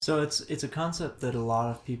So it's a concept that a lot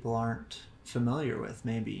of people aren't familiar with,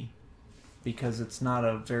 maybe, because it's not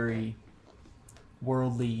a very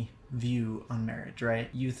worldly view on marriage, right?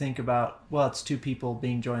 You think about, well, it's two people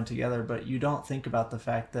being joined together, but you don't think about the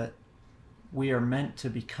fact that we are meant to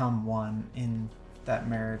become one in that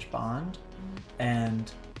marriage bond.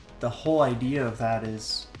 And the whole idea of that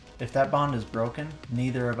is, if that bond is broken,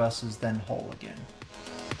 neither of us is then whole again.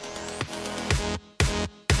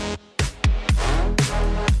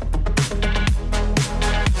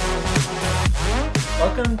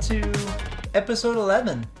 Welcome to episode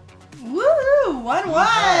 11. Woo!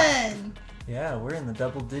 1-1! Yeah, we're in the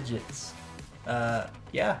double digits.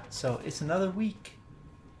 So it's another week,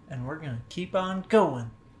 and we're going to keep on going.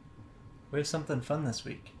 We have something fun this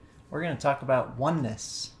week. We're going to talk about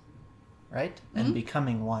oneness, right? Mm-hmm. And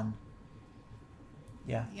becoming one.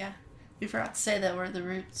 Yeah. Yeah. We forgot to say that we're the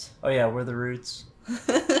roots. Oh, yeah, we're the roots.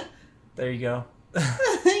 There you go.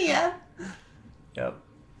 Yeah. Yep.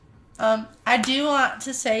 I do want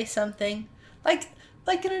to say something, like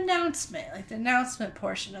an announcement, like the announcement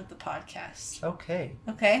portion of the podcast. Okay.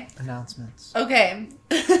 Okay? Announcements. Okay.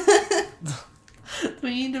 We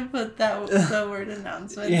need to put the word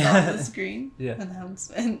announcements on the screen. Yeah.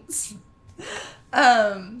 Announcements.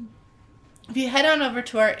 If you head on over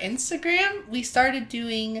to our Instagram, we started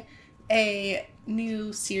doing a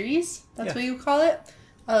new series, that's what you call it,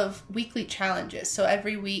 of weekly challenges. So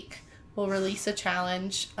every week we'll release a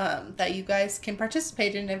challenge that you guys can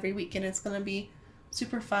participate in every week, and it's going to be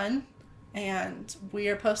super fun. And we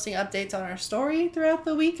are posting updates on our story throughout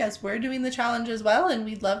the week as we're doing the challenge as well, and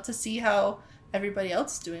we'd love to see how everybody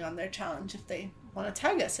else is doing on their challenge if they want to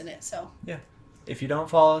tag us in it. So yeah, if you don't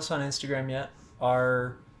follow us on Instagram yet,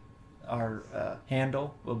 our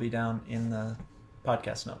handle will be down in the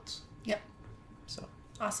podcast notes. Yep. So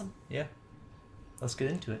awesome. Yeah, let's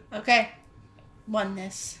get into it. Okay.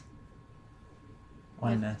 Oneness.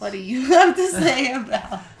 Oneness. What do you have to say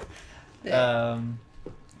about it?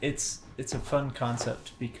 It's a fun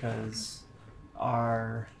concept because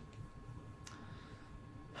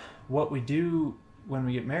what we do when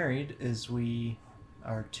we get married is we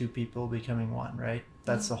are two people becoming one, right?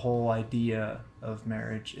 That's the whole idea of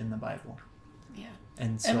marriage in the Bible. Yeah.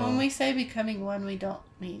 And when we say becoming one, we don't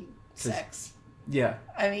mean sex. Yeah.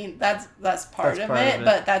 I mean, that's part of it,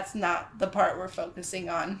 but that's not the part we're focusing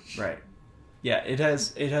on. Right. Yeah, it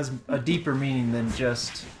has a deeper meaning than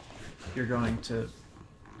just you're going to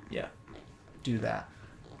do that.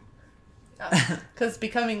 Because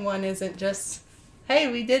becoming one isn't just,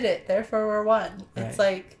 hey, we did it, therefore we're one. Right. It's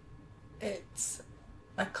like, it's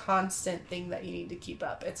a constant thing that you need to keep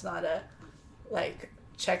up. It's not a, like,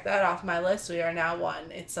 check that off my list, we are now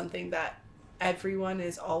one. It's something that everyone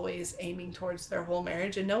is always aiming towards their whole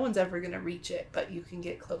marriage, and no one's ever going to reach it, but you can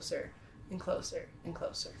get closer and closer and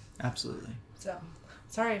closer. Absolutely. So,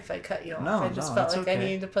 sorry if I cut you off. No, I just felt like okay. I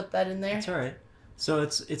needed to put that in there. That's all right. So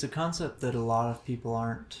it's a concept that a lot of people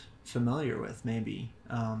aren't familiar with, maybe,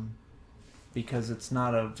 because it's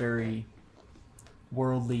not a very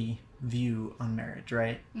worldly view on marriage,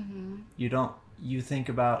 right? Mm-hmm. You think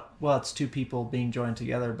about, well, it's two people being joined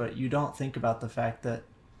together, but you don't think about the fact that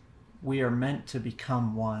we are meant to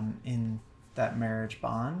become one in that marriage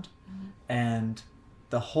bond. Mm-hmm. And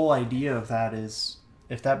the whole idea of that is,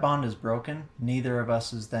 if that bond is broken, neither of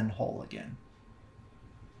us is then whole again.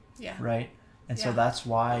 Yeah. Right? And so that's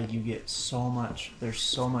why you get there's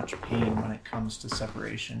so much pain when it comes to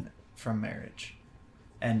separation from marriage.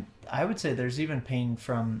 And I would say there's even pain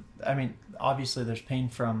obviously there's pain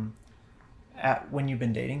from when you've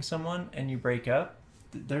been dating someone and you break up.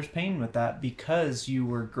 There's pain with that because you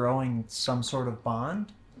were growing some sort of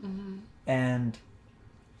bond. Mm-hmm. And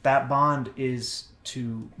that bond is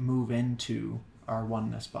to move into our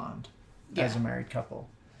oneness bond as a married couple.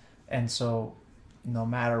 And so no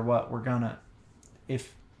matter what, we're gonna,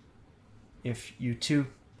 if you two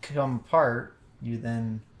come apart, you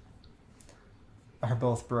then are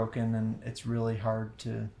both broken, and it's really hard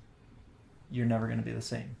you're never going to be the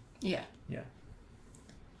same. Yeah. Yeah.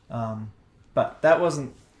 But that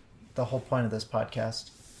wasn't the whole point of this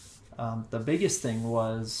podcast. The biggest thing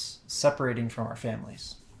was separating from our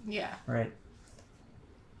families. Yeah. Right?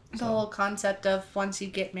 The whole concept of once you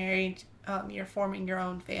get married, you're forming your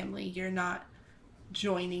own family. You're not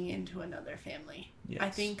joining into another family. Yes. I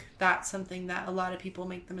think that's something that a lot of people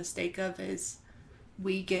make the mistake of is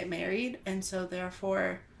we get married, and so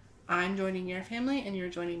therefore I'm joining your family and you're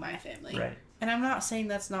joining my family. Right. And I'm not saying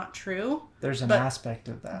that's not true. There's an aspect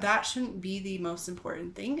of that. That shouldn't be the most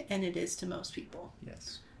important thing, and it is to most people.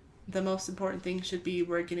 Yes. The most important thing should be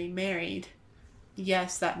we're getting married.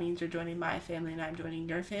 Yes, that means you're joining my family and I'm joining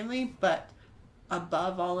your family, but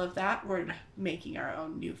above all of that, we're making our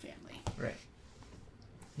own new family. Right.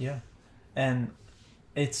 Yeah. And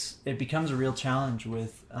it becomes a real challenge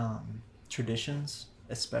with traditions,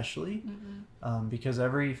 especially because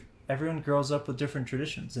everyone grows up with different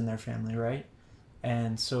traditions in their family, right?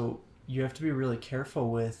 And so you have to be really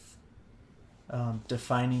careful with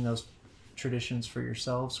defining those traditions for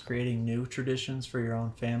yourselves, creating new traditions for your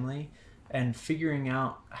own family, and figuring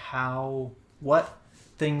out what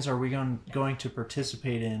things are we going to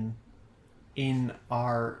participate in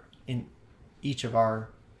each of our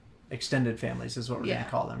extended families is what we're going to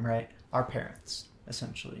call them, right? Our parents,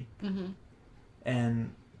 essentially.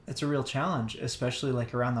 And it's a real challenge, especially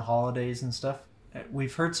like around the holidays and stuff.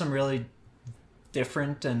 We've heard some really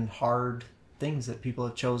different and hard things that people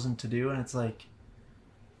have chosen to do, and it's like,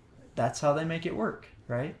 that's how they make it work,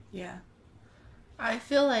 right? Yeah. I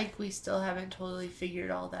feel like we still haven't totally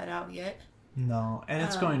figured all that out yet. No, and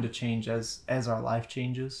it's going to change as our life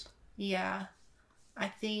changes. Yeah. I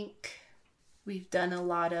think we've done a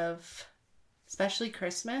lot of, especially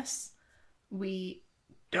Christmas, we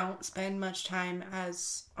don't spend much time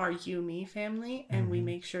as our you, me family, and we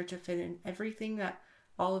make sure to fit in everything that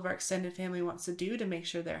all of our extended family wants to do to make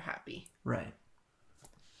sure they're happy. Right.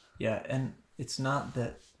 Yeah, and it's not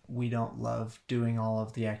that we don't love doing all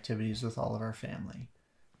of the activities with all of our family,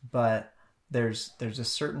 but there's a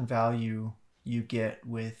certain value you get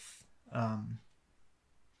with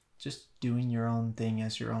just doing your own thing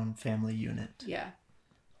as your own family unit. Yeah.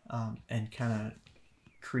 And kind of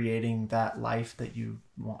creating that life that you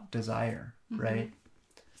desire, right?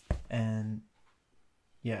 And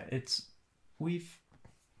yeah, we've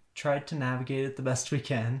tried to navigate it the best we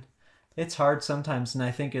can. It's hard sometimes, and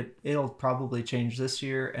I think it'll probably change this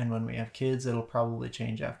year, and when we have kids, it'll probably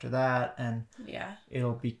change after that, and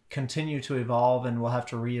it'll continue to evolve, and we'll have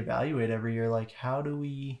to reevaluate every year, like, how do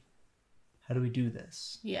we do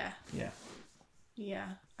this? Yeah.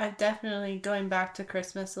 I've definitely, going back to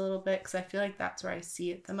Christmas a little bit, because I feel like that's where I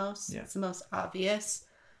see it the most. It's the most obvious.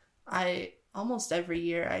 Almost every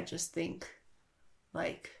year, I just think,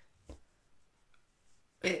 like,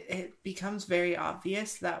 it becomes very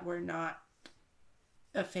obvious that we're not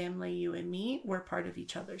a family, you and me. We're part of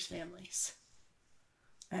each other's families.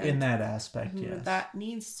 And in that aspect, yes. That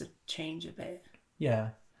needs to change a bit. Yeah.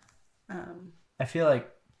 I feel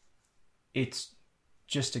like it's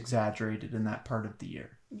just exaggerated in that part of the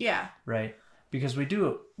year. Yeah. Right? Because we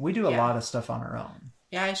do a lot of stuff on our own.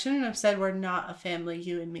 Yeah, I shouldn't have said we're not a family,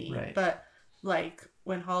 you and me. Right. But, like,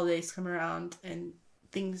 when holidays come around and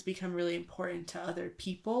things become really important to other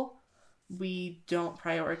people, we don't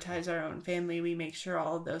prioritize our own family. We make sure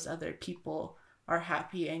all of those other people are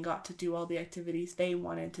happy and got to do all the activities they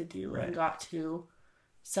wanted to do and got to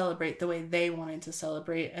celebrate the way they wanted to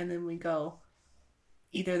celebrate. And then we go,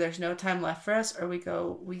 either there's no time left for us, or we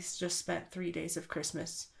just spent 3 days of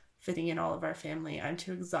Christmas fitting in all of our family. I'm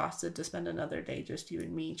too exhausted to spend another day just you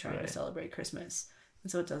and me trying to celebrate Christmas.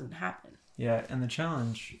 And so it doesn't happen. Yeah, and the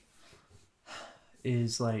challenge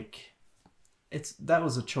is like, that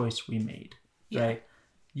was a choice we made, right?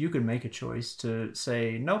 You could make a choice to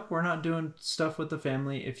say, nope, we're not doing stuff with the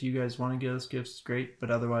family. If you guys want to give us gifts, great,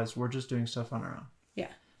 but otherwise we're just doing stuff on our own.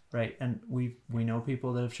 Yeah. Right? And we know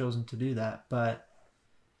people that have chosen to do that, but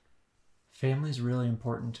family is really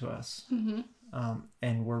important to us.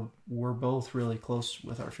 And we're both really close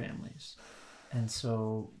with our families. And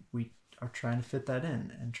so we are trying to fit that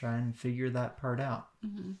in and try and figure that part out.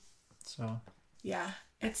 So... yeah,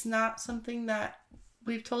 it's not something that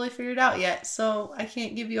we've totally figured out yet, so I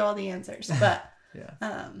can't give you all the answers. But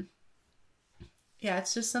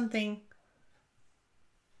it's just something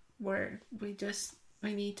where we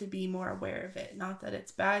need to be more aware of it. Not that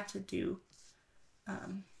it's bad to do,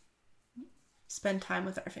 spend time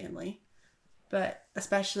with our family, but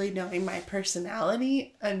especially knowing my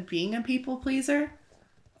personality and being a people pleaser,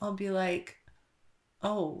 I'll be like,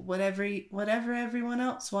 oh, whatever everyone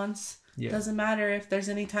else wants. Doesn't matter if there's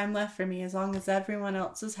any time left for me, as long as everyone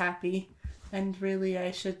else is happy. And really,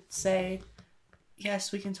 I should say,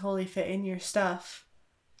 yes, we can totally fit in your stuff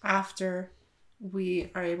after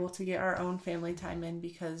we are able to get our own family time in,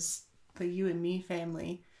 because the you and me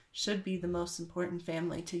family should be the most important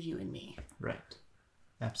family to you and me. Right.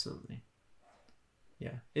 Absolutely.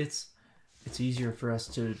 Yeah. It's easier for us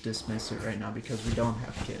to dismiss it right now because we don't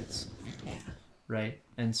have kids. Yeah. Right?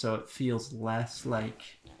 And so it feels less like,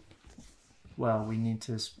 well, we need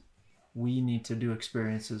to do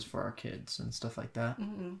experiences for our kids and stuff like that.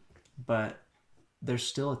 But there's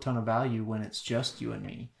still a ton of value when it's just you and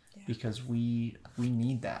me, because we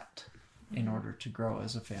need that in order to grow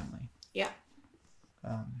as a family. Yeah.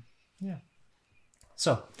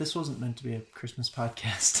 So this wasn't meant to be a Christmas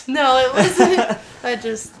podcast. No, it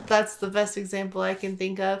wasn't. That's the best example I can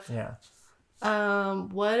think of. Yeah.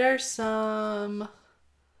 What are some...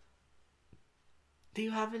 Do you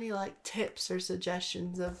have any like tips or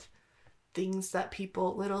suggestions of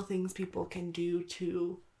little things people can do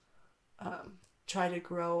to try to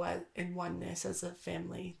grow in oneness as a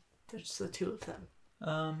family? There's the two of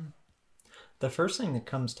them. The first thing that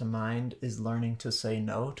comes to mind is learning to say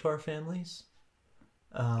no to our families.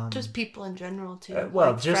 Just people in general too.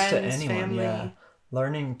 Well, like just friends, to anyone, family. yeah.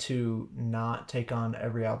 Learning to not take on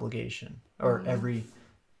every obligation or every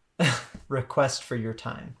request for your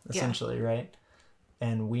time, essentially, right?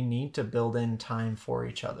 And we need to build in time for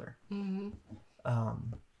each other. Mm-hmm.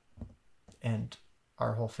 And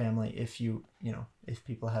our whole family, if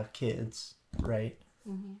people have kids, right?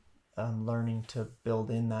 Mm-hmm. Learning to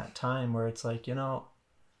build in that time where it's like,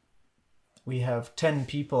 we have 10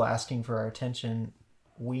 people asking for our attention.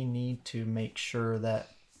 We need to make sure that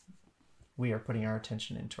we are putting our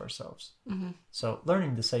attention into ourselves. Mm-hmm. So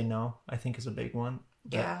learning to say no, I think, is a big one.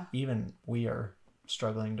 Yeah. Even we are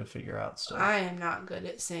struggling to figure out stuff. I am not good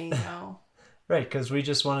at saying no. Right, because we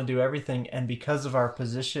just want to do everything. And because of our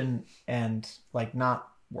position and like not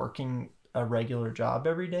working a regular job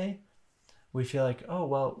every day, we feel like, oh,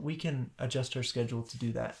 well, we can adjust our schedule to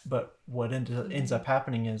do that. But what ends up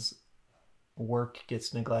happening is work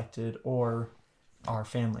gets neglected or our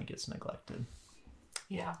family gets neglected.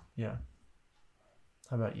 Yeah. Yeah.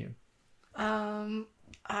 How about you?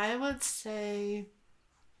 I would say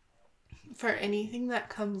for anything that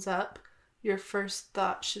comes up, your first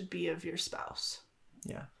thought should be of your spouse.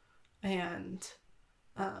 Yeah. And,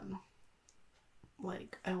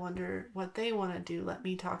 I wonder what they want to do. Let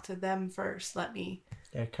me talk to them first.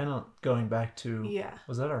 Yeah, kind of going back to... Yeah.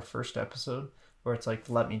 Was that our first episode? Where it's like,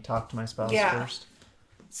 let me talk to my spouse first?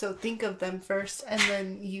 So think of them first and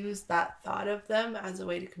then use that thought of them as a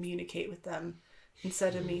way to communicate with them.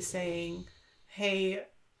 Instead of me saying, hey,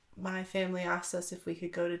 my family asked us if we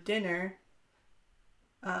could go to dinner.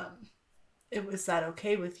 Was that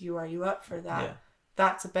okay with you? Are you up for that? Yeah.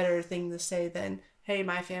 That's a better thing to say than, hey,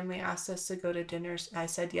 my family asked us to go to dinner. I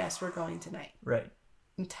said, yes, we're going tonight. Right.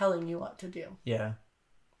 I'm telling you what to do. Yeah.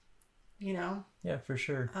 Yeah, for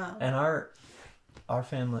sure. And our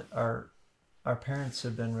family, our parents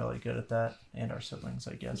have been really good at that, and our siblings,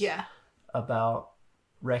 I guess. Yeah. About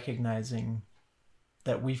recognizing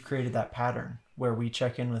that we've created that pattern where we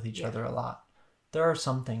check in with each other a lot. There are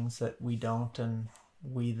some things that we don't, and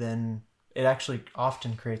it actually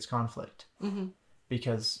often creates conflict. Mm-hmm.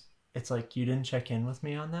 Because it's like, you didn't check in with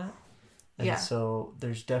me on that. And so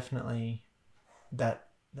there's definitely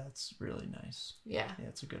that's really nice. Yeah. Yeah,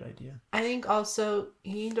 it's a good idea. I think also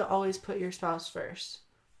you need to always put your spouse first.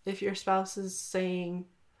 If your spouse is saying,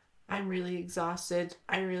 I'm really exhausted,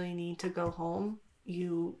 I really need to go home,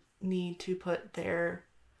 you need to put their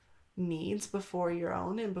needs before your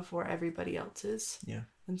own and before everybody else's. Yeah.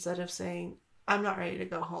 Instead of saying, I'm not ready to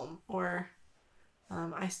go home, or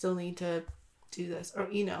I still need to do this, or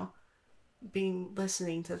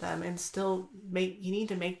listening to them, and still you need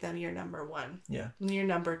to make them your number one. Yeah. Your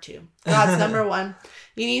number two. God's number one.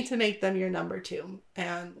 You need to make them your number two.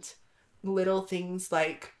 And little things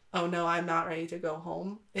like, oh no, I'm not ready to go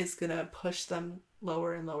home, is gonna push them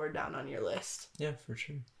lower and lower down on your list. Yeah, for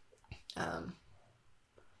sure.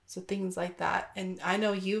 So things like that. And I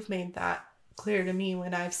know you've made that clear to me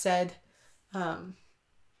when I've said, I'm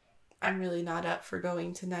really not up for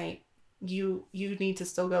going tonight. You need to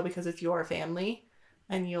still go because it's your family.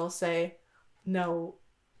 And you'll say, no,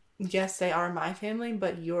 yes, they are my family,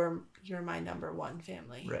 but you're my number one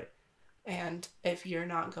family. Right. And if you're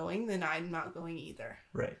not going, then I'm not going either.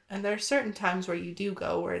 Right. And there's certain times where you do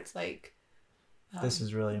go where it's like, this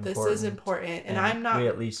is really important. This is important. And I'm not... We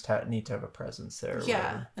at least need to have a presence there.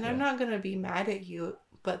 Yeah. And I'm not going to be mad at you,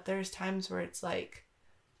 but there's times where it's like,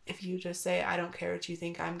 if you just say, I don't care what you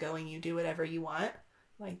think, I'm going, you do whatever you want.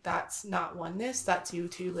 Like, that's not oneness. That's you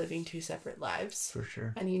two living two separate lives. For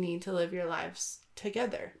sure. And you need to live your lives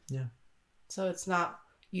together. Yeah. So it's not,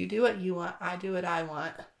 you do what you want, I do what I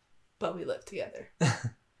want, but we live together.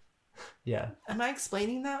 Yeah. Am I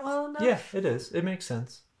explaining that well enough? Yeah, it is. It makes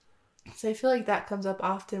sense. So I feel like that comes up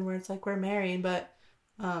often where it's like, we're married, but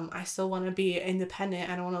I still want to be independent.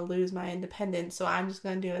 I don't want to lose my independence. So I'm just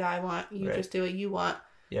going to do what I want. You just do what you want.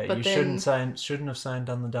 Yeah, but you shouldn't have signed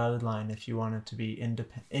on the dotted line if you wanted to be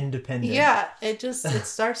independent. Yeah, it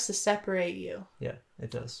starts to separate you. Yeah,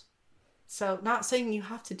 it does. So not saying you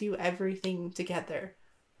have to do everything together,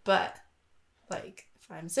 but like if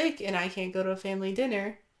I'm sick and I can't go to a family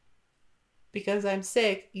dinner because I'm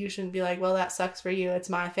sick, you shouldn't be like, well, that sucks for you. It's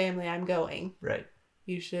my family. I'm going. Right.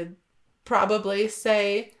 you should probably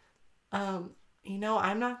say, I'm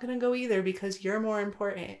not going to go either because you're more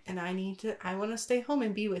important and I want to stay home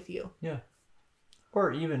and be with you. Yeah.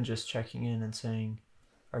 Or even just checking in and saying,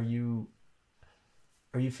 are you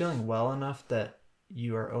feeling well enough that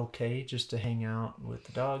you are okay just to hang out with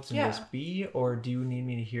the dogs and just be, or do you need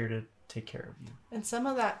me here to take care of you? And some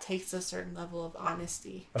of that takes a certain level of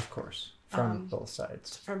honesty. Of course. From both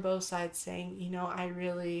sides. From both sides saying,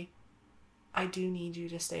 I do need you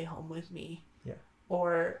to stay home with me. Yeah.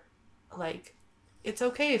 Or like, it's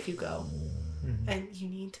okay if you go. Mm-hmm. And you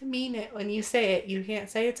need to mean it when you say it. You can't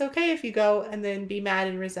say it's okay if you go and then be mad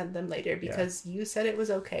and resent them later because you said it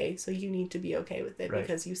was okay. So you need to be okay with it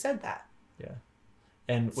because you said that. Yeah.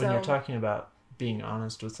 And when you're talking about being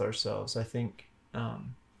honest with ourselves, I think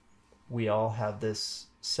we all have this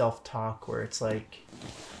self-talk where it's like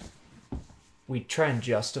we try and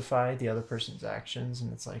justify the other person's actions,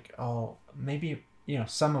 and it's like, oh, maybe,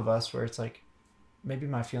 some of us where it's like, maybe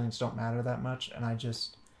my feelings don't matter that much, and I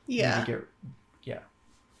just need to get,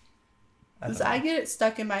 Because I get it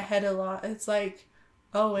stuck in my head a lot. It's like,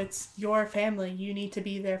 oh, it's your family. You need to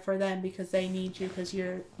be there for them because they need you because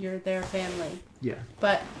you're their family. Yeah.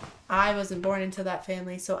 But I wasn't born into that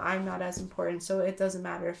family, so I'm not as important. So it doesn't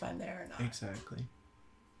matter if I'm there or not. Exactly.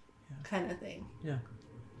 Yeah. Kind of thing. Yeah.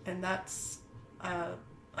 And that's a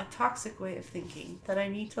toxic way of thinking that I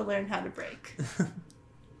need to learn how to break.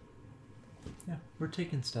 Yeah, we're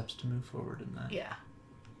taking steps to move forward in that. Yeah.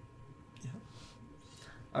 Yeah.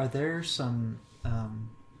 Are there some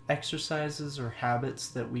exercises or habits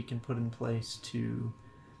that we can put in place to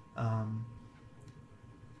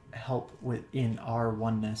help in our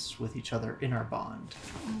oneness with each other, in our bond?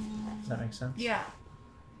 Does that make sense? Yeah.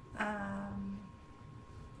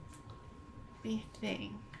 Me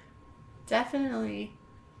think. Definitely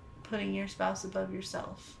putting your spouse above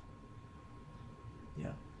yourself.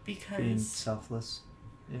 Yeah. Because being selfless.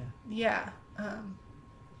 Yeah. Yeah.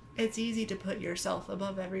 It's easy to put yourself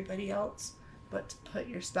above everybody else, but to put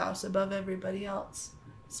your spouse above everybody else,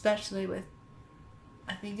 especially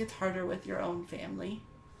I think it's harder with your own family.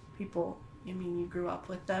 People, you grew up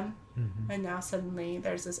with them, and now suddenly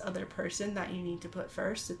there's this other person that you need to put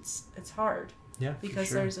first. It's hard. Yeah,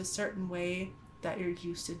 because there's a certain way that you're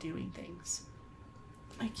used to doing things.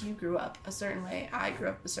 Like you grew up a certain way, I grew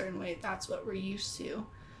up a certain way. That's what we're used to,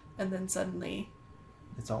 and then suddenly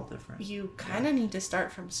it's all different. You kind of need to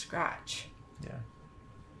start from scratch. Yeah.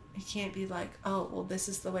 You can't be like, oh, well, this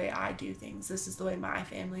is the way I do things. This is the way my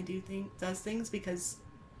family does things, because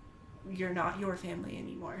you're not your family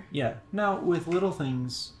anymore. Yeah. Now, with little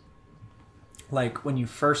things, like when you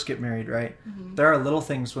first get married, right? Mm-hmm. There are little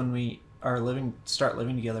things when we start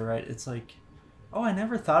living together, right? It's like, oh, I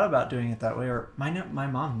never thought about doing it that way, or my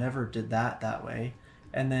mom never did that way.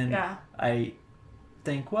 And then I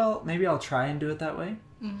think, well, maybe I'll try and do it that way.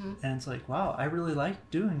 Mm-hmm. And it's like, wow, I really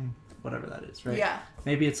like doing whatever that is, right? Yeah.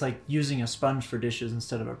 Maybe it's like using a sponge for dishes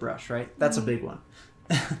instead of a brush, right? That's a big one.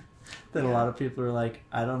 That a lot of people are like,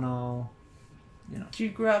 I don't know, Did you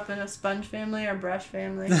grow up in a sponge family or brush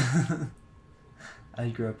family? I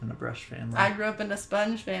grew up in a brush family. I grew up in a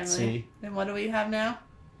sponge family. See? And what do we have now?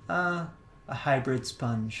 A hybrid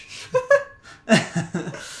sponge.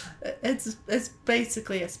 It's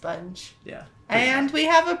basically a sponge. Yeah. And we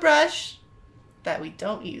have a brush that we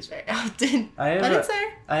don't use very often. But it's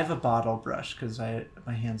there. I have a bottle brush because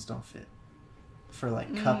my hands don't fit for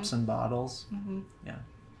like cups and bottles. Mm-hmm. Yeah.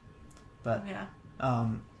 But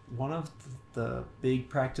one of the big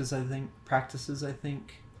practices I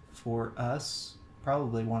think for us,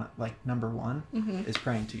 probably number one, is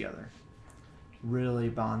praying together. Really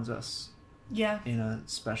bonds us. Yeah. In a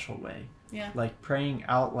special way. Yeah. Like praying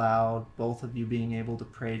out loud, both of you being able to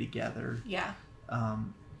pray together. Yeah.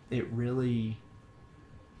 It really,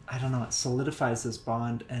 I don't know, it solidifies this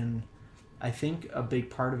bond. And I think a big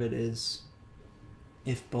part of it is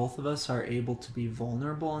if both of us are able to be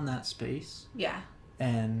vulnerable in that space. Yeah.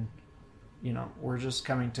 And, we're just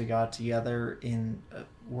coming to God together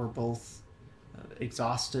we're both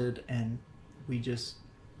exhausted, and we just,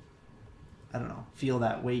 I don't know, feel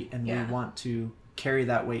that weight, and we want to carry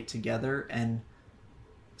that weight together, and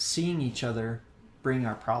seeing each other bring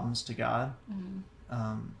our problems to God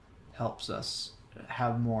helps us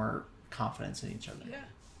have more confidence in each other. Yeah.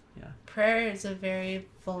 Yeah. Prayer is a very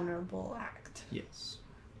vulnerable act. Yes.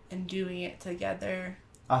 And doing it together.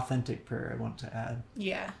 Authentic prayer, I want to add.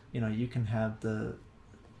 Yeah. You can have the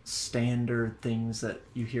standard things that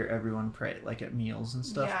you hear everyone pray, like at meals and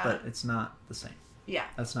stuff, but it's not the same. Yeah.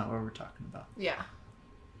 That's not what we're talking about. Yeah.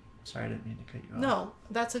 Sorry, I didn't mean to cut you off. No,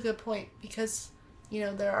 that's a good point, because,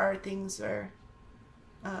 there are things where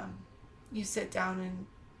you sit down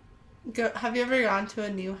and go. Have you ever gone to a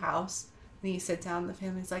new house and you sit down and the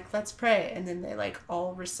family's like, let's pray, and then they like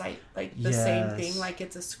all recite like the same thing like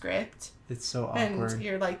it's a script? It's so awkward. And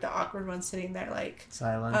you're like the awkward one sitting there like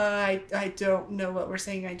silent. I don't know what we're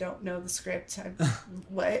saying. I don't know the script.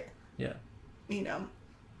 What? Yeah. You know,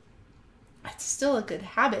 it's still a good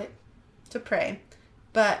habit to pray,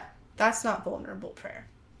 but that's not vulnerable prayer.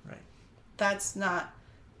 Right. That's not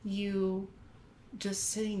you just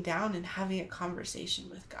sitting down and having a conversation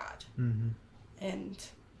with God. Mm-hmm. And,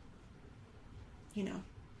 you know.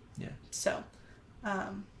 Yeah. So,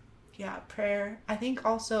 yeah, prayer. I think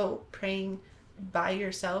also praying by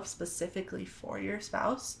yourself, specifically for your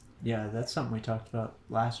spouse. Yeah, that's something we talked about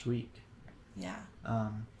last week. Yeah.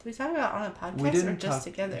 Did we talk about it on a podcast we didn't or just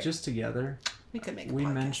together? Just together. We could make a podcast We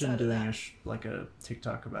mentioned out of doing that. a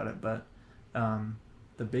TikTok about it, but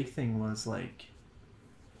the big thing was like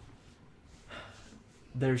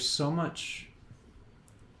there's so much.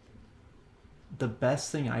 The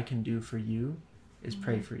best thing I can do for you is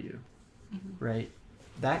pray for you, right?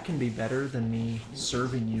 That can be better than me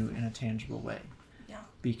serving you in a tangible way. Yeah.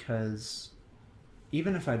 Because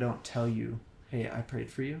even if I don't tell you, hey, I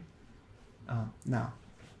prayed for you, no.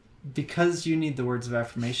 Because you need the words of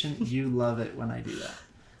affirmation, you love it when I do that.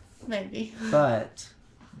 Maybe. But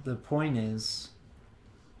the point is,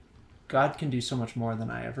 God can do so much more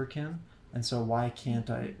than I ever can. And so why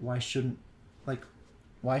should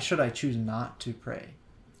I choose not to pray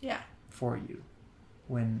for you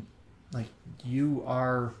when, like, you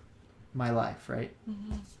are my life, right?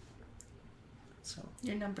 Mm-hmm. So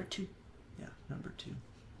You're number 2. Yeah, number 2.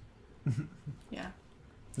 Yeah.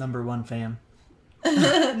 Number 1 fam.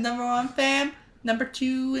 Number 1 fam. Number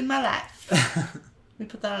 2 in my life. We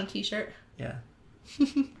put that on a t-shirt. Yeah.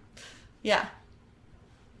 Yeah.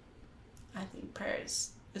 I think prayer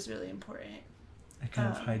is really important. I kind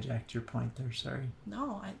of hijacked your point there, sorry.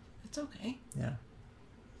 No, it's okay. Yeah.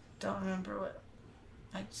 Don't remember what.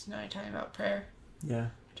 I just know you're talking about prayer. Yeah.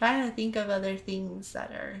 Trying to think of other things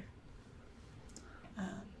that are...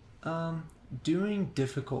 doing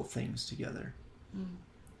difficult things together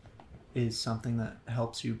is something that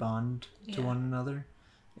helps you bond to one another.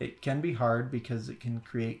 It can be hard because it can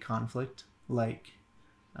create conflict. Like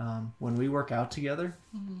when we work out together,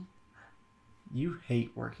 you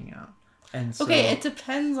hate working out. And so, okay, it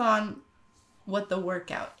depends on what the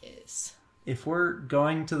workout is. If we're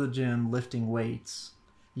going to the gym lifting weights,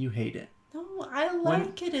 you hate it. No, I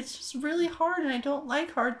like it. It's just really hard, and I don't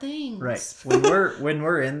like hard things. Right. When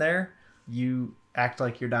we're in there, you act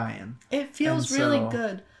like you're dying. It feels really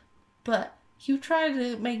good, but you try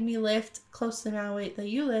to make me lift close to the amount of weight that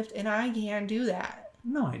you lift, and I can't do that.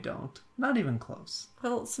 No, I don't. Not even close.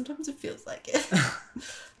 Well, sometimes it feels like it.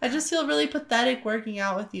 I just feel really pathetic working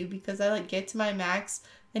out with you because I like get to my max,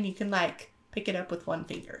 and you can like pick it up with one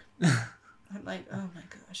finger. I'm like, oh my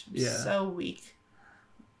gosh, I'm so weak.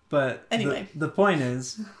 But anyway, the point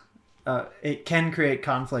is, it can create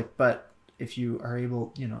conflict, but if you are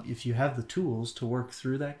able, if you have the tools to work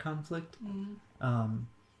through that conflict,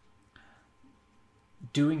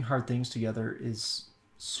 doing hard things together is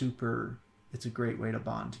it's a great way to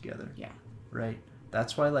bond together. Yeah. Right?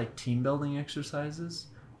 That's why, like, team building exercises,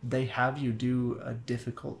 they have you do a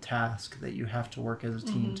difficult task that you have to work as a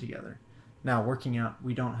team together. Now, working out,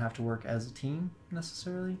 we don't have to work as a team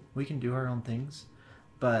necessarily. We can do our own things.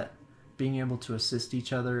 But being able to assist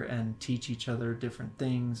each other and teach each other different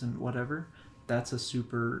things and whatever, that's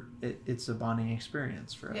it's a bonding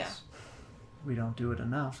experience for us. Yeah. We don't do it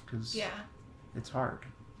enough because it's hard.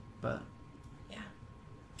 But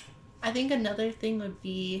I think another thing would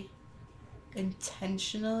be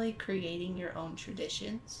intentionally creating your own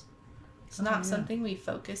traditions. It's not something we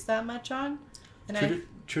focus that much on. And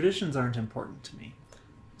traditions aren't important to me.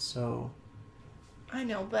 So I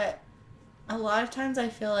know, but a lot of times I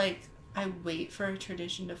feel like I wait for a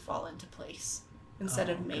tradition to fall into place instead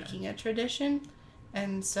of making a tradition.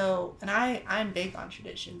 And so, I'm big on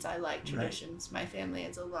traditions. I like traditions. Right. My family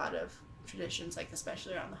has a lot of traditions, like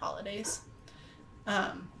especially around the holidays.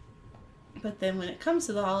 But then when it comes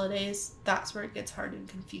to the holidays, that's where it gets hard and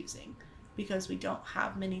confusing because we don't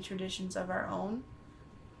have many traditions of our own.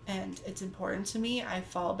 And it's important to me. I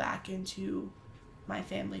fall back into my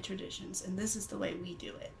family traditions, and this is the way we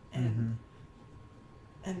do it.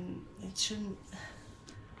 And it shouldn't...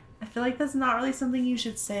 I feel like that's not really something you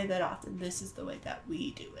should say that often. This is the way that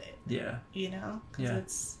we do it. Yeah.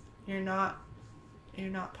 Because you're not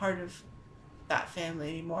part of that family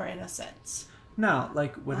anymore in a sense. No,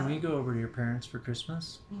 like when we go over to your parents for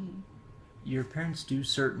Christmas, your parents do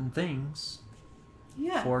certain things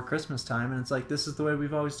for Christmas time, and it's like, this is the way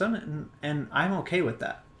we've always done it, and I'm okay with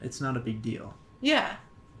that. It's not a big deal. Yeah.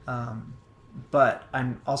 But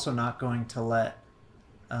I'm also not going to let,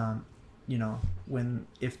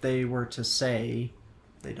 if they were to say,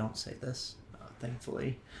 they don't say this,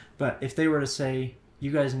 thankfully, but if they were to say,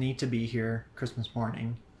 you guys need to be here Christmas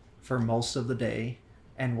morning for most of the day,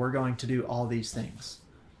 and we're going to do all these things,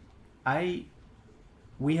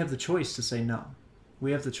 we have the choice to say no.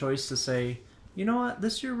 We have the choice to say, you know what,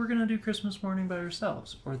 this year we're going to do Christmas morning by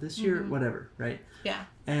ourselves, or this year, whatever, right? Yeah.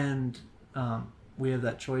 And we have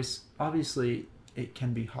that choice. Obviously, it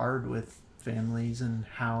can be hard with families and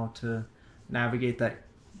how to navigate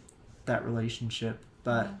that relationship,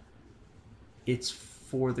 but it's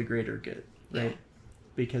for the greater good, right? Yeah.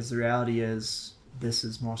 Because the reality is, this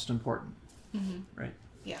is most important, right?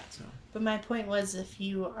 Yeah. So. But my point was, if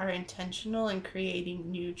you are intentional in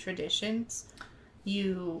creating new traditions,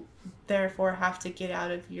 you therefore have to get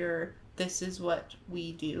out of your this is what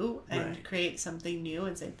we do and create something new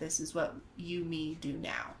and say this is what me do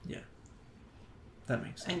now. Yeah. That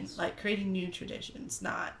makes sense. And like creating new traditions,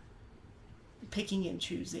 not picking and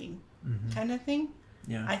choosing kind of thing.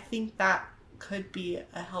 Yeah. I think that could be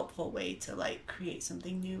a helpful way to like create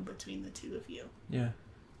something new between the two of you. Yeah.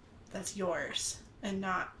 That's yours and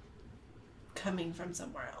not coming from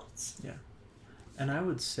somewhere else. Yeah. And I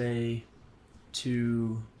would say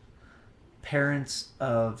to parents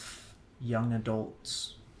of young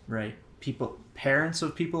adults, right? Parents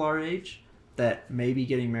of people our age that may be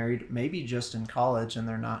getting married, maybe just in college and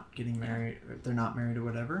they're not getting married, or they're not married or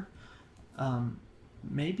whatever.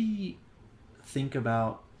 Maybe think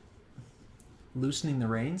about loosening the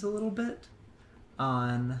reins a little bit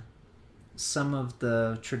on some of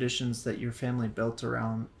the traditions that your family built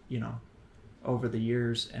around, over the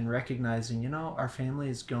years, and recognizing, our family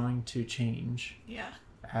is going to change. Yeah.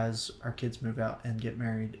 As our kids move out and get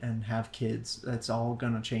married and have kids, that's all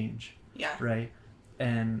going to change. Yeah. Right?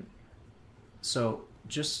 And so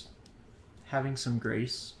just having some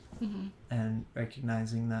grace and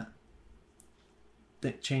recognizing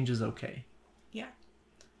that change is okay. Yeah.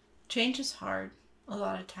 Change is hard a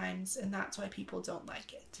lot of times, and that's why people don't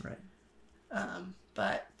like it. Right.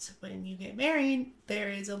 But when you get married, there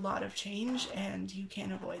is a lot of change and you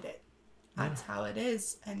can't avoid it. That's how it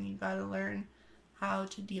is, and you got to learn how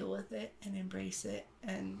to deal with it and embrace it,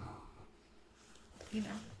 and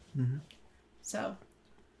so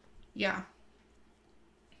yeah.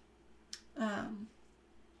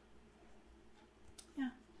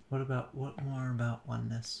 What more about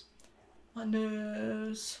oneness?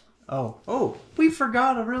 Oneness. Oh, we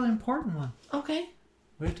forgot a really important one. Okay.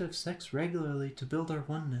 We have to have sex regularly to build our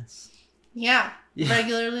oneness. Yeah.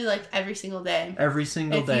 Regularly, like every single day. Every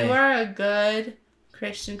single day. If you are a good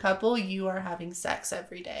Christian couple, you are having sex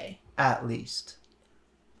every day. At least.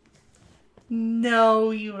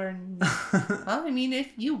 No, you are not. Well, I mean,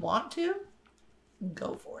 if you want to,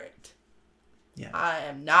 go for it. Yeah. I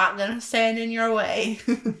am not going to stand in your way.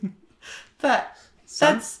 But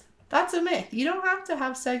that's a myth. You don't have to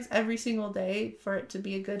have sex every single day for it to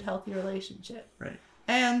be a good, healthy relationship. Right.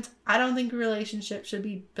 And I don't think a relationship should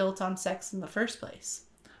be built on sex in the first place.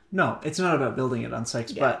 No, it's not about building it on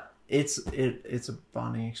sex, but it's a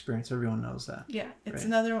bonding experience. Everyone knows that. Yeah, it's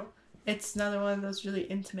another one of those really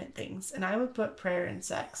intimate things, and I would put prayer and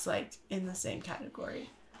sex like in the same category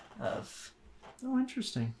of. Oh,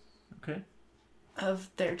 interesting. Okay. Of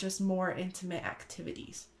they're just more intimate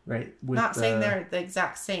activities. Right. Not saying they're the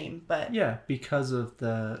exact same, but yeah, because of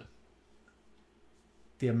the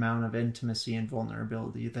amount of intimacy and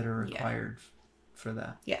vulnerability that are required for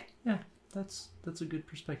that. Yeah. Yeah, that's a good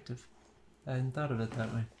perspective. I hadn't thought of it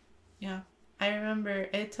that way. Yeah. I remember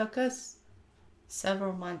it took us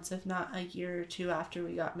several months, if not a year or two after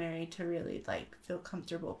we got married, to really like feel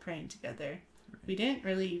comfortable praying together. Right. We didn't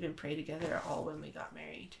really even pray together at all when we got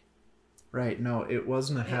married. Right. No, it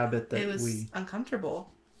wasn't a habit that it was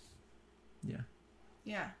uncomfortable. Yeah.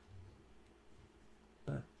 Yeah.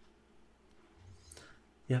 But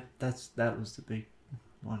yeah, that was the big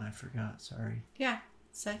one I forgot. Sorry. Yeah.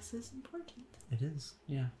 Sex is important. It is.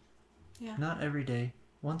 Yeah. Yeah. Not every day.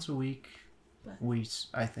 Once a week,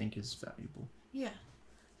 I think is valuable. Yeah.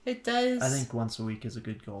 It does. I think once a week is a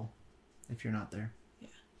good goal if you're not there. Yeah.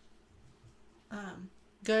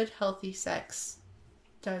 Good, healthy sex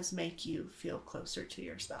does make you feel closer to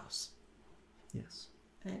your spouse. Yes.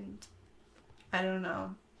 And I don't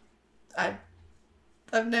know.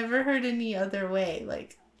 I've never heard any other way.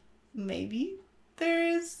 Like, maybe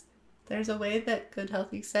there's a way that good,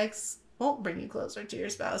 healthy sex won't bring you closer to your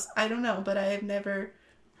spouse. I don't know, but I have never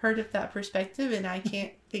heard of that perspective, and I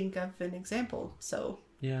can't think of an example. So,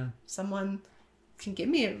 yeah, someone can give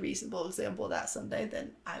me a reasonable example of that someday,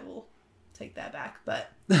 then I will take that back,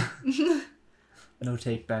 but No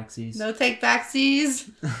take backsies. no take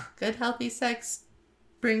backsies. Good healthy sex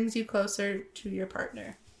brings you closer to your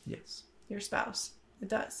partner. Yes. Your spouse. It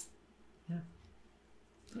does. Yeah.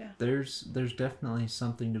 Yeah. There's definitely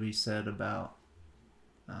something to be said about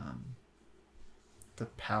the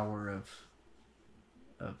power of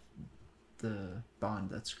the bond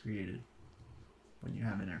that's created when you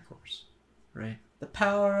have intercourse, right? The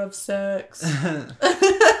power of sex.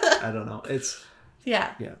 I don't know. It's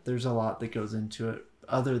yeah. There's a lot that goes into it.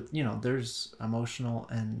 There's emotional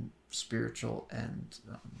and spiritual and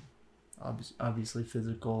obviously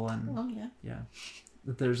physical and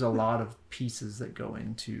there's a lot of pieces that go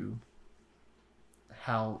into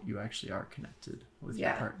how you actually are connected with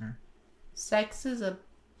your partner. Sex is a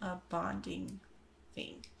bonding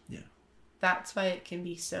thing. Yeah. That's why it can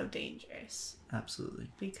be so dangerous. Absolutely.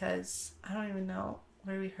 Because I don't even know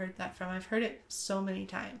where we heard that from. I've heard it so many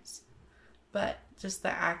times. But just the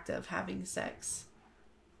act of having sex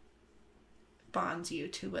bonds you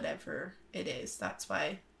to whatever it is. That's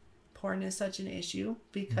why porn is such an issue,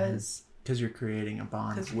 because you're creating a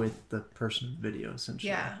bond with the person in the video, essentially.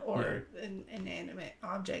 Yeah, or an inanimate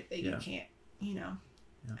object that you can't, Yeah.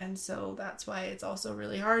 And so that's why it's also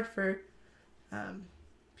really hard for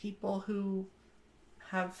people who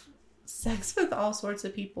have sex with all sorts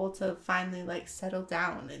of people to finally like settle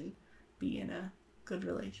down and be in a good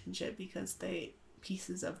relationship, because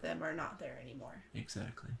pieces of them are not there anymore.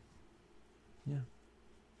 Exactly. Yeah.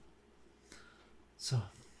 So,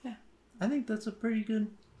 I think that's a pretty good...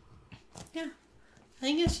 Yeah. I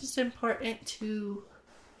think it's just important to,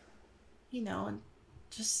 and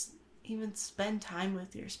just even spend time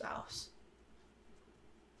with your spouse.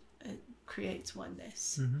 It creates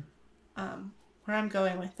oneness. Mm-hmm. Where I'm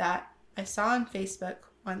going with that, I saw on Facebook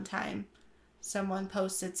one time someone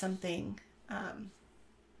posted something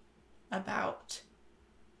about...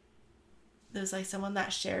 There was like someone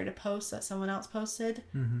that shared a post that someone else posted,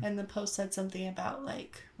 and the post said something about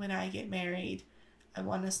like, when I get married, I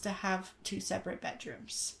want us to have 2 separate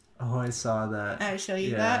bedrooms. Oh, I saw that. I show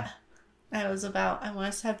you that. I want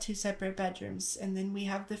us to have 2 separate bedrooms, and then we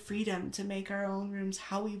have the freedom to make our own rooms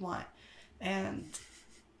how we want, and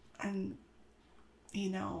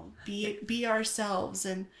be ourselves,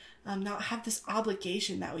 and not have this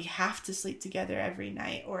obligation that we have to sleep together every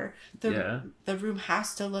night, or the room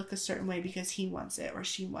has to look a certain way because he wants it or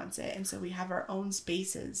she wants it, and so we have our own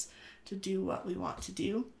spaces to do what we want to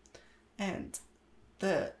do. And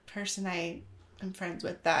the person I am friends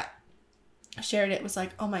with that shared it was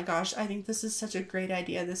like, oh my gosh, I think this is such a great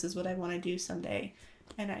idea. This is what I want to do someday.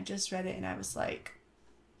 And I just read it and I was like,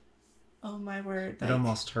 oh my word. It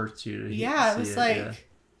almost hurts you to it was like,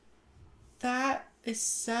 that is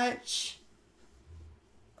such...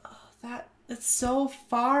 it's so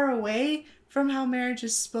far away from how marriage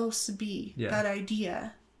is supposed to be. Yeah. That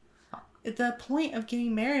idea. The point of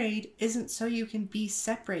getting married isn't so you can be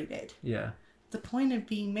separated. Yeah. The point of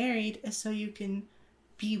being married is so you can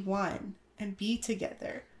be one and be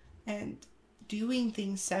together. And doing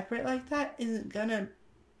things separate like that isn't gonna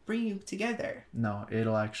bring you together. No,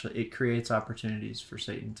 it creates opportunities for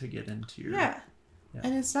Satan to get into your... Yeah.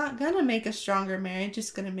 And it's not gonna make a stronger marriage,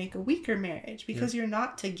 it's gonna make a weaker marriage, because you're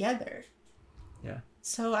not together. Yeah.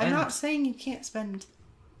 So I'm not saying you can't spend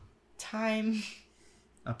time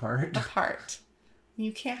apart.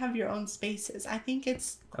 You can't have your own spaces. I think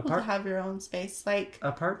it's cool to have your own space. Like,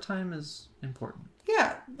 apart time is important.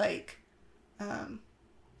 Yeah, like, I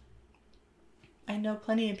know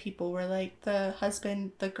plenty of people where like the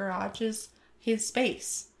husband, the garage is his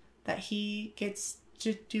space that he gets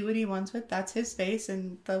to do what he wants with. That's his space,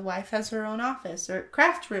 and the wife has her own office or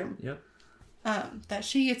craft room. Yep. That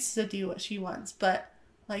she gets to do what she wants. But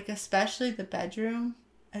like, especially the bedroom,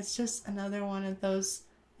 it's just another one of those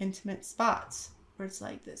intimate spots where it's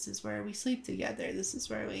like, this is where we sleep together. This is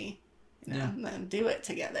where we, do it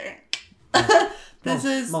together. This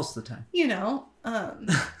is most of the time.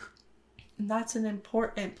 And that's an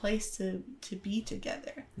important place to be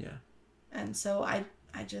together. Yeah. And so I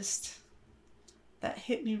just, that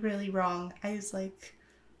hit me really wrong. I was like,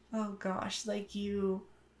 oh gosh, like you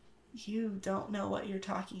don't know what you're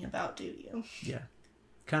talking about, do you? Yeah.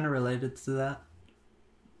 Kind of related to that.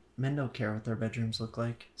 Men don't care what their bedrooms look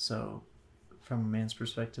like. So from a man's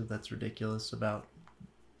perspective, that's ridiculous about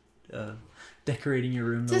decorating your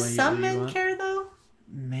room the way you want. Do some men care though?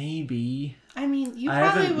 Maybe. I mean, I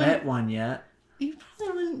haven't met one yet. You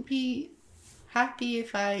probably wouldn't be happy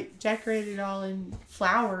if I decorated it all in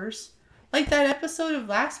flowers. Like that episode of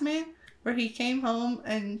Last Man where he came home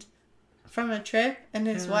and from a trip and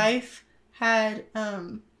his wife had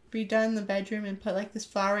redone the bedroom and put like this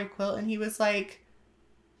flowery quilt, and he was like,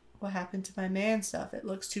 what happened to my man stuff? It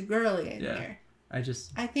looks too girly in here.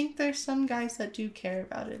 I think there's some guys that do care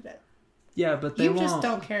about it. Yeah, but they won't. You just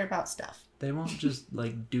don't care about stuff. They won't just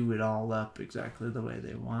like do it all up exactly the way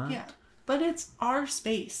they want. Yeah. But it's our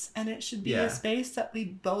space, and it should be a space that we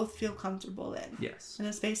both feel comfortable in. Yes. And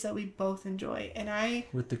a space that we both enjoy. And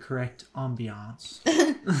with the correct ambiance.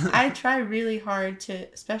 I try really hard to,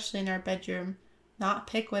 especially in our bedroom, not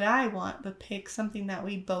pick what I want, but pick something that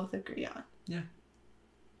we both agree on. Yeah.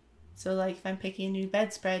 So, like, if I'm picking a new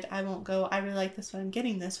bedspread, I won't go, I really like this one, I'm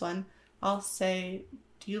getting this one. I'll say,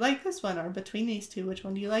 do you like this one? Or between these two, which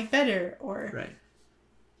one do you like better? Or... Right.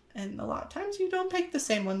 And a lot of times you don't pick the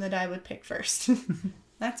same one that I would pick first.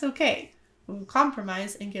 That's okay. We'll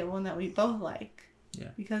compromise and get one that we both like. Yeah.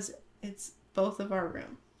 Because it's both of our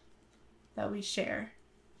room that we share.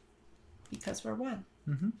 Because we're one.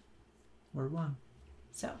 Mm-hmm. We're one.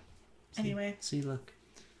 So, anyway. See, look.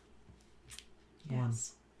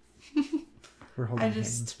 Yes. One. We're holding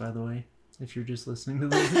hands, by the way, if you're just listening to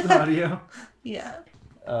the audio. Yeah.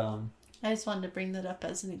 I just wanted to bring that up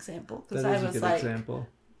as an example. Because I was like... example.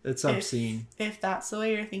 It's obscene. If that's the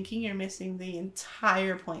way you're thinking, you're missing the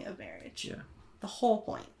entire point of marriage. Yeah. The whole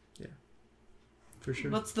point. Yeah. For sure.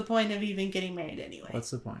 What's the point of even getting married anyway? What's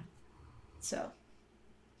the point? So.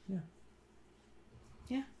 Yeah.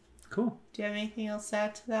 Yeah. Cool. Do you have anything else to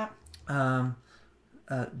add to that?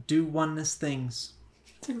 Do oneness things.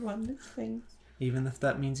 Do oneness things. Even if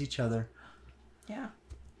that means each other. Yeah.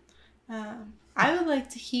 I would like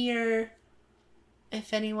to hear...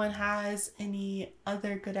 if anyone has any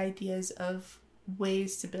other good ideas of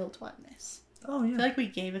ways to build oneness. Oh, yeah. I feel like we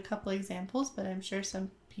gave a couple examples, but I'm sure some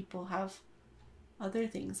people have other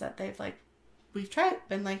things that they've we've tried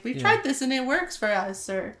this and it works for us,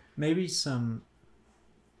 or maybe just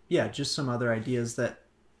some other ideas that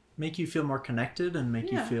make you feel more connected and make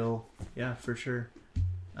you feel, for sure.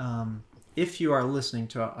 If you are listening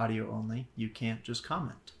to audio only, you can't just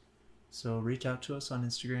comment. So reach out to us on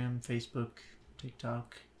Instagram, Facebook,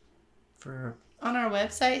 TikTok. On our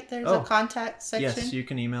website, there's a contact section. Yes, you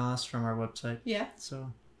can email us from our website. Yeah.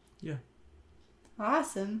 So, yeah.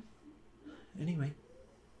 Awesome. Anyway,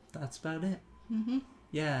 that's about it. Mm-hmm.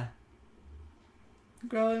 Yeah.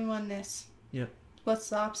 Grow in oneness. Yep. What's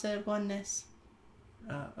the opposite of oneness?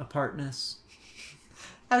 Apartness.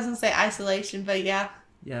 I was going to say isolation, but yeah.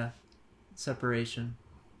 Yeah. Separation.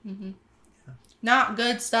 Mm-hmm. Yeah. Not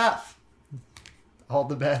good stuff. All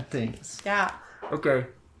the bad things. Yeah. Okay.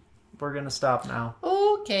 We're going to stop now.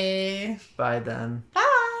 Okay. Bye then. Bye.